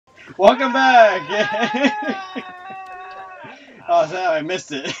Welcome back! Oh, so I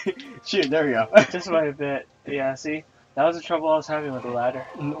missed it. Shoot, there we go. Just by a bit. Yeah, see? That was the trouble I was having with the ladder.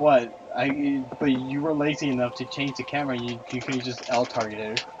 What? But you were lazy enough to change the camera. You could just L target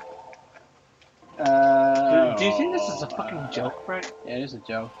it. Do you think this is a fucking joke, Brett? Yeah, it is a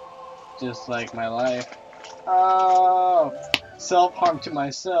joke. Just like my life. Oh, self-harm to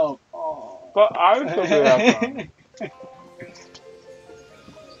myself. Oh. But I would still do that.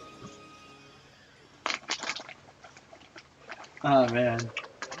 Oh man.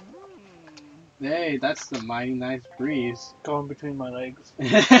 Hey, that's the mighty nice breeze. Going between my legs.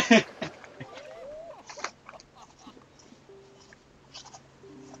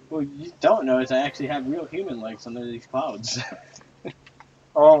 What you don't know is I actually have real human legs under these clouds.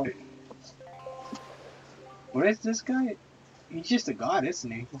 Oh. What is this guy? He's just a god, isn't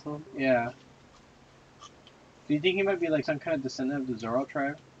he? Yeah. Do you think he might be like some kind of descendant of the Zoro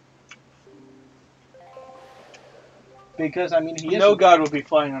tribe? Because, I mean, he is... No god would be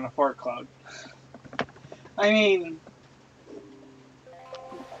flying on a fart cloud. I mean...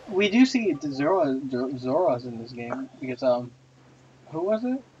 We do see the Zoros in this game. Because, who was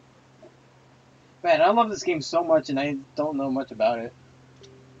it? Man, I love this game so much and I don't know much about it.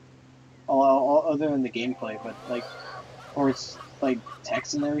 Other than the gameplay, but, like... Or it's, like,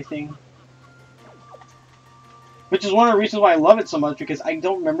 text and everything. Which is one of the reasons why I love it so much, because I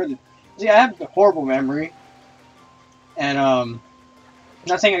don't remember the... See, I have a horrible memory. And, I'm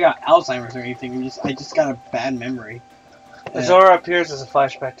not saying I got Alzheimer's or anything, I just got a bad memory. Zora appears as a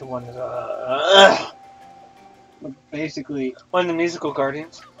flashback to one Basically... One of the musical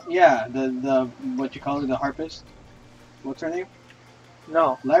guardians? Yeah, the what you call it, the harpist? What's her name?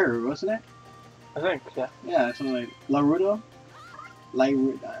 No. Laru, wasn't it? I think, yeah. Yeah, something like... Larudo? I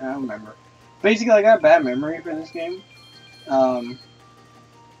don't remember. Basically, I got a bad memory for this game.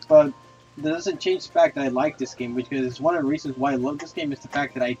 But that doesn't change the fact that I like this game, because one of the reasons why I love this game is the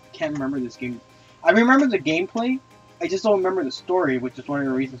fact that I can't remember this game. I remember the gameplay, I just don't remember the story, which is one of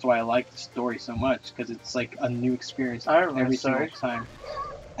the reasons why I like the story so much, because it's like a new experience every single time.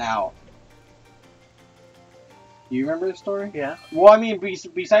 Ow. You remember the story? Yeah. Well, I mean,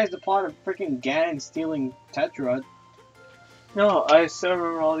 besides the plot of freaking Ganon stealing Tetra. No, I still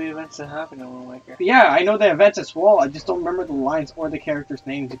remember all the events that happened in Wind Waker. Yeah, I know the events as well. I just don't remember the lines or the characters'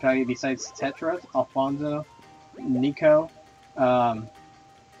 names besides Tetra, Alfonso, Nico, Aerol,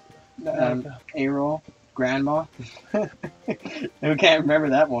 Grandma. Who can't remember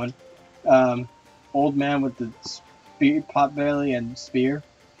that one? Old man with the spear, pot belly and spear.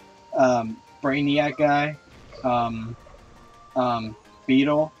 Brainiac guy.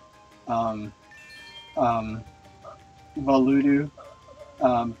 Beetle. Valudu,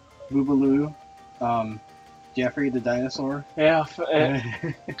 Boobaloo, Jeffrey the dinosaur. Yeah,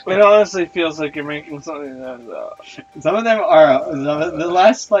 it honestly feels like you're making something that... Some of them are, the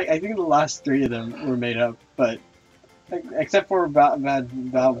last, like, I think the last 3 of them were made up, but, except for Valu.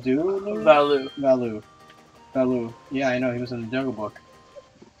 Yeah, I know, he was in the Jungle Book.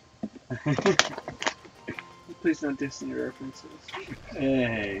 Please don't Disney references.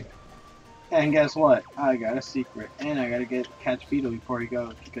 Hey. And guess what? I got a secret, and I gotta catch Beetle before he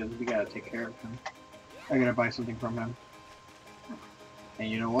goes, because we gotta take care of him. I gotta buy something from him. And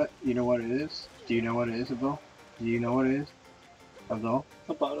you know what? You know what it is? Do you know what it is, Abdul? Do you know what it is? Abdul?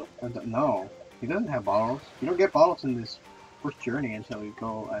 A bottle? No. He doesn't have bottles. You don't get bottles in this first journey until you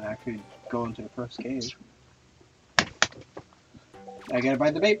go and actually go into the first cave. I gotta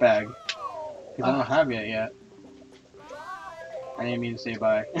buy the bait bag. Because I don't have it yet. I didn't mean to say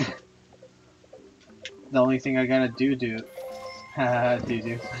bye. The only thing I gotta do. I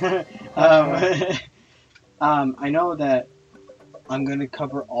know that I'm gonna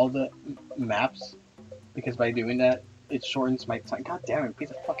cover all the maps, because by doing that, it shortens my time. God damn it,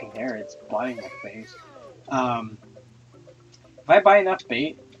 piece of fucking hair, it's blinding my face. If I buy enough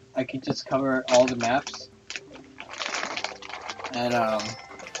bait, I can just cover all the maps. And,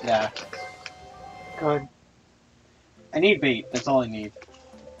 yeah. Good. I need bait, that's all I need.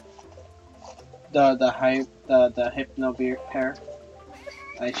 The hypno beer pair.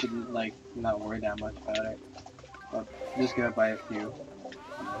 I shouldn't not worry that much about it. But I'm just gonna buy a few.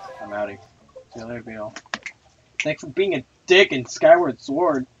 I'm outie. See you later, Beetle. Thanks for being a dick in Skyward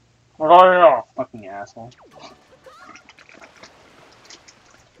Sword. Oh yeah. Fucking asshole.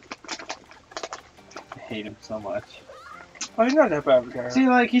 I hate him so much. Oh, he's not that bad of a character. See,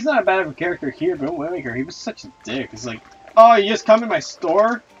 he's not bad of a character here, but in Wind Waker, he was such a dick. It's like, oh, you just come in my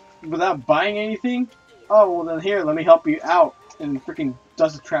store without buying anything? Oh, well then here, let me help you out. And freaking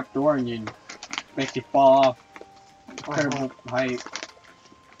does a trap door and you makes you fall off incredible height.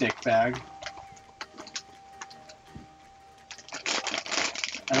 Dickbag.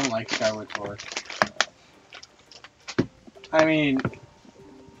 I don't like Skyward Sword. I mean,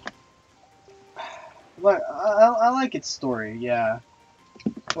 but I like its story, yeah.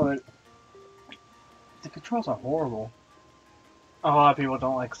 But the controls are horrible. A lot of people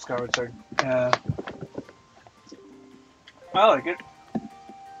don't like Skyward Sword. Yeah. I like it.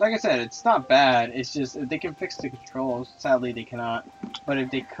 Like I said, it's not bad. It's just if they can fix the controls. Sadly, they cannot. But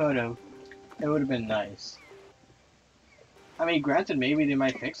if they could have, it would have been nice. I mean, granted, maybe they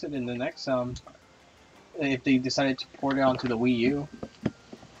might fix it in the next if they decided to port it onto the Wii U.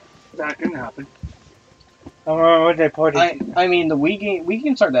 That can happen. I don't know what they ported. I mean, the Wii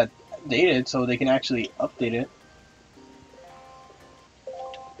games are that dated, so they can actually update it.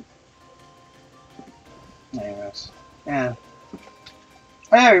 Anyways, yeah.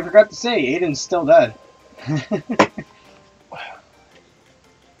 Oh yeah, we forgot to say, Aiden's still dead.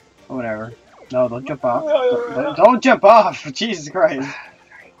 Whatever. No, don't jump off. Don't jump off! Jesus Christ.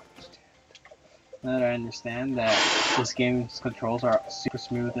 Now that I understand that this game's controls are super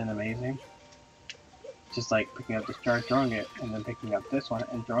smooth and amazing. Just like picking up this jar, throwing it, and then picking up this one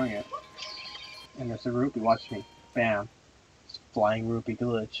and throwing it. And there's a rupee, watch me. Bam. It's flying rupee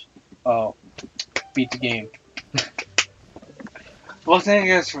glitch. Oh. Beat the game. Well, thank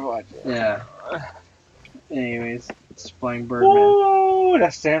you guys for watching. Yeah. Anyways, it's flying Birdman. Whoa,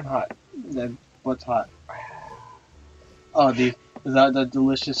 that's damn hot. What's hot? Oh, is that the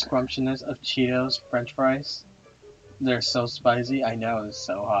delicious scrumptiousness of Cheetos French fries? They're so spicy. I know, it's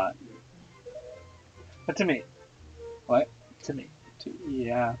so hot. But to me. What? To me.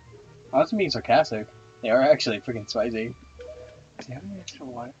 Yeah. I wasn't being sarcastic. They are actually freaking spicy. Do you have any extra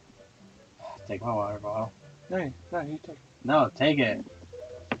water? Take my water bottle. No, you take it. No, take it.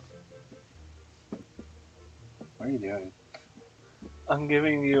 What are you doing? I'm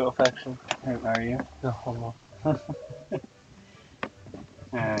giving you affection. Are you? No, hold on.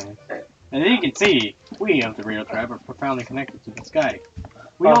 And as you can see, we of the Radio Tribe are profoundly connected to the sky.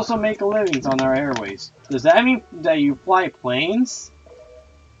 We also make a living on our airways. Does that mean that you fly planes?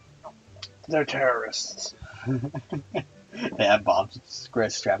 They're terrorists. They have bombs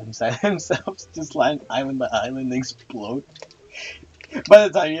strapped inside themselves. Just land island by island, they explode. By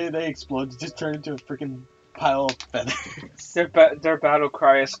the time they explode, they just turn into a freaking pile of feathers. Their battle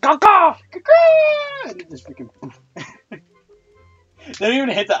cry is "Caw-caw! Caw-caw!" And they just freaking poof. They don't even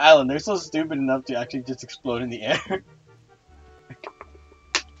hit the island. They're so stupid enough to actually just explode in the air.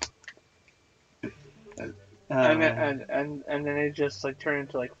 And then they just like turn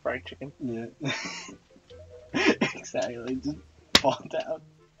into like fried chicken. Yeah. Exactly. Just fall down.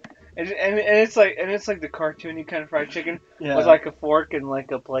 And it's like the cartoony kind of fried chicken Yeah. with like a fork and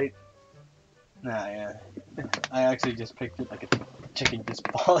like a plate. Nah, yeah. I actually just pictured like a chicken just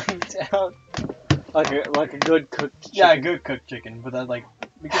falling down. Like a good cooked chicken. Yeah, a good cooked chicken, but that like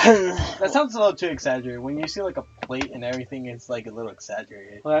because that sounds a little too exaggerated. When you see like a plate and everything, it's like a little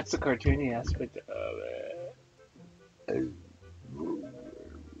exaggerated. Well, that's the cartoony aspect of it.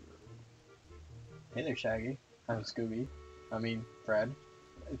 Hey there, Shaggy. I'm Scooby. I mean, Fred.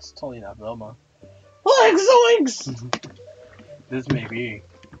 It's totally not Velma. Zoinks! This may be.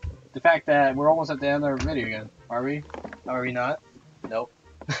 The fact that we're almost at the end of our video again. Are we? Are we not? Nope.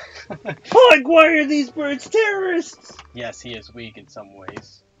 Like, why are these birds terrorists? Yes, he is weak in some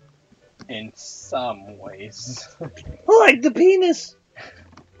ways. In some ways. Like the penis.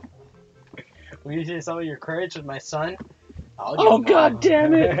 Will you share some of your courage with my son? Oh, God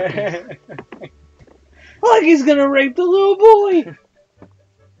damn it! Like he's gonna rape the little boy.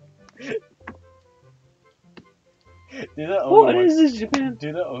 Do the Oni What one. is this, Japan?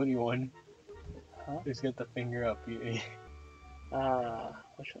 Do the Oni one. Huh? Just get the finger up. Which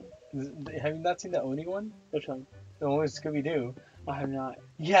one? Have you not seen the Oni one? Which one? The one with Scooby-Doo. I have not.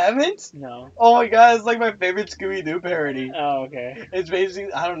 You haven't? No. Oh my god, it's like my favorite Scooby-Doo parody. Oh, okay. It's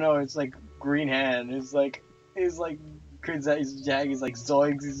basically, I don't know, it's like Green Hand. It's like Shaggy's like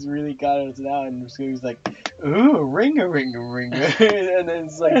zoinks, he's really got it now, and Scooby's like, ooh, ringa. And then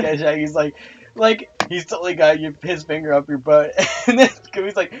it's like Shaggy's like he's totally got his finger up your butt, and then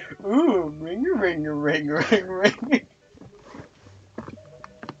Scooby's like, ooh, ringa.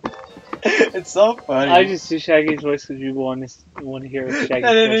 It's so funny. I just do Shaggy's voice because you want to hear Shaggy's voice.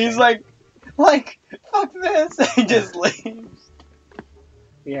 And then he's like, fuck this, and he just leaves.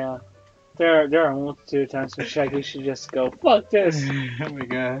 Yeah. There are a multitude of times when Shaggy should just go, fuck this. Oh my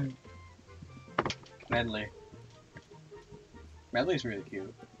god. Medli. Medli's really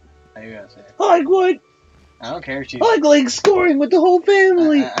cute. I gotta say. Like what? I don't care if she's. Like scoring with the whole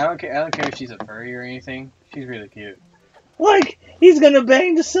family. I don't care. I don't care if she's a furry or anything. She's really cute. Like He's gonna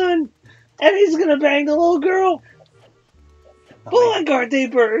bang the son, and he's gonna bang the little girl. Boy, aren't they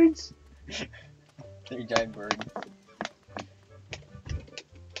birds? They're giant birds.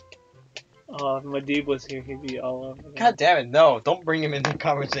 Oh, if Medli was here, he'd be all over that. God damn it, no. Don't bring him into the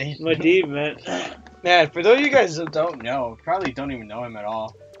conversation. Medli, man. Man, for those of you guys who don't know, probably don't even know him at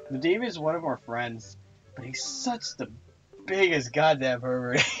all, Medli is one of our friends, but he's such the biggest goddamn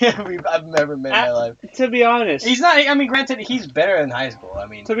pervert I've ever met in my life. To be honest. He's not, I mean, granted, he's better in high school, I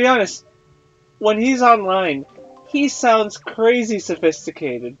mean. To be honest, when he's online, he sounds crazy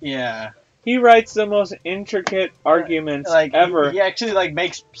sophisticated. Yeah. He writes the most intricate arguments like, ever. He actually, like,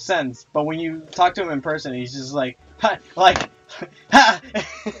 makes sense, but when you talk to him in person, he's just like, ha, like, ha!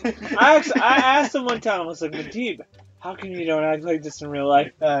 I asked him one time, I was like, Medli, how come you don't act like this in real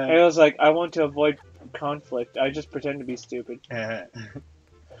life? And he was like, I want to avoid conflict. I just pretend to be stupid. But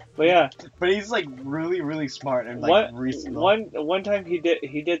yeah. But he's like really, really smart and like reasonable. One time he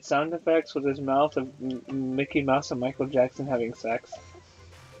did sound effects with his mouth of Mickey Mouse and Michael Jackson having sex.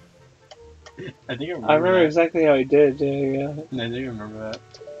 I think I remember exactly how he did. Yeah. I do remember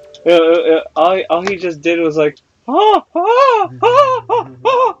that. All he just did was like, come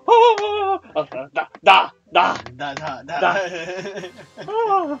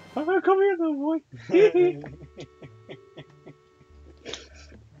here, little boy.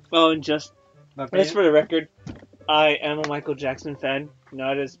 Oh, and just for the record, I am a Michael Jackson fan.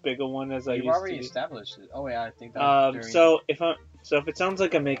 Not as big a one as I used to be. You've already established it. Oh yeah, I think that. So if it sounds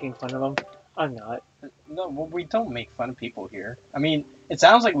like I'm making fun of him, I'm not. No, well, we don't make fun of people here. I mean, it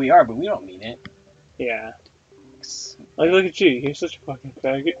sounds like we are, but we don't mean it. Yeah. Like, look at you. You're such a fucking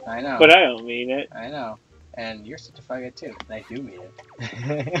faggot. I know. But I don't mean it. I know. And you're such a faggot too. And I do mean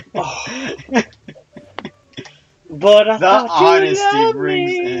it. Oh. But I the thought honesty you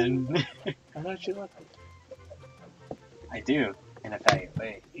brings me. in. I thought you loved me. I do. In a faggot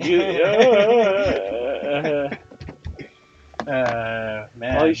way.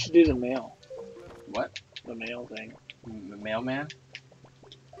 Man. Oh, you should do the mail. What? The mail thing. The mailman?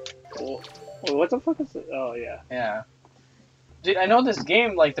 Cool. Wait, what the fuck is it? Oh, yeah. Yeah. Dude, I know this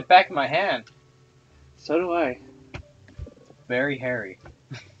game like the back of my hand. So do I. Very hairy.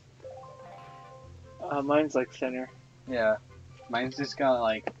 Mine's like thinner. Yeah. Mine's just got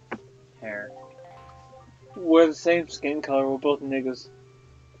like hair. We're the same skin color. We're both niggas.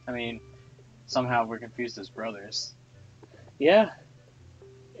 I mean, somehow we're confused as brothers. Yeah.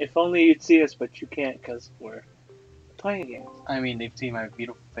 If only you'd see us, but you can't because we're playing games. I mean, they've seen my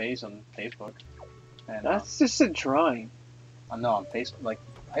beautiful face on Facebook. And, That's just a drawing. I'm not on Facebook. Like,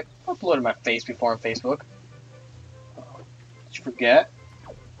 I uploaded my face before on Facebook. Did you forget?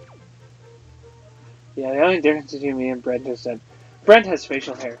 Yeah, the only difference between me and Brent is that Brent has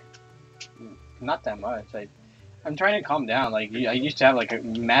facial hair. Not that much. I'm trying to calm down. Like, I used to have like a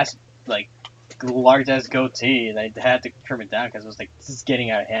like large ass goatee, and I had to trim it down because it was like this is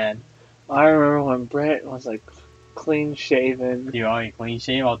getting out of hand. I remember when Brent was like clean shaven. You want me clean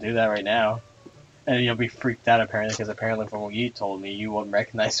shave? I'll do that right now. And you'll be freaked out apparently because apparently from what you told me, you won't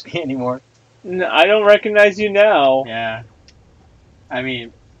recognize me anymore. No, I don't recognize you now. Yeah. I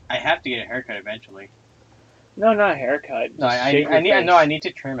mean, I have to get a haircut eventually. No, not a haircut. No, I need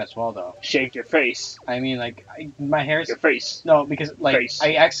to trim as well though. Shave your face. I mean, like my hair's Your face. no because like Face.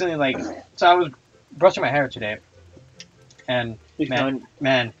 I accidentally like so I was brushing my hair today, and You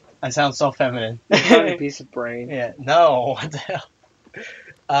man, I sound so feminine. found a piece of brain. Yeah, no, what the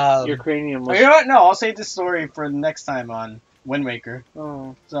hell? Your cranium was. You know what? No, I'll save this story for next time on Wind Waker.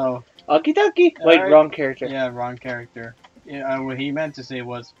 Oh. So. Okie dokie. Wait, Alright. wrong character. Yeah, wrong character. Yeah, what he meant to say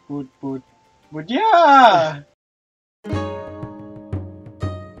was, would yeah!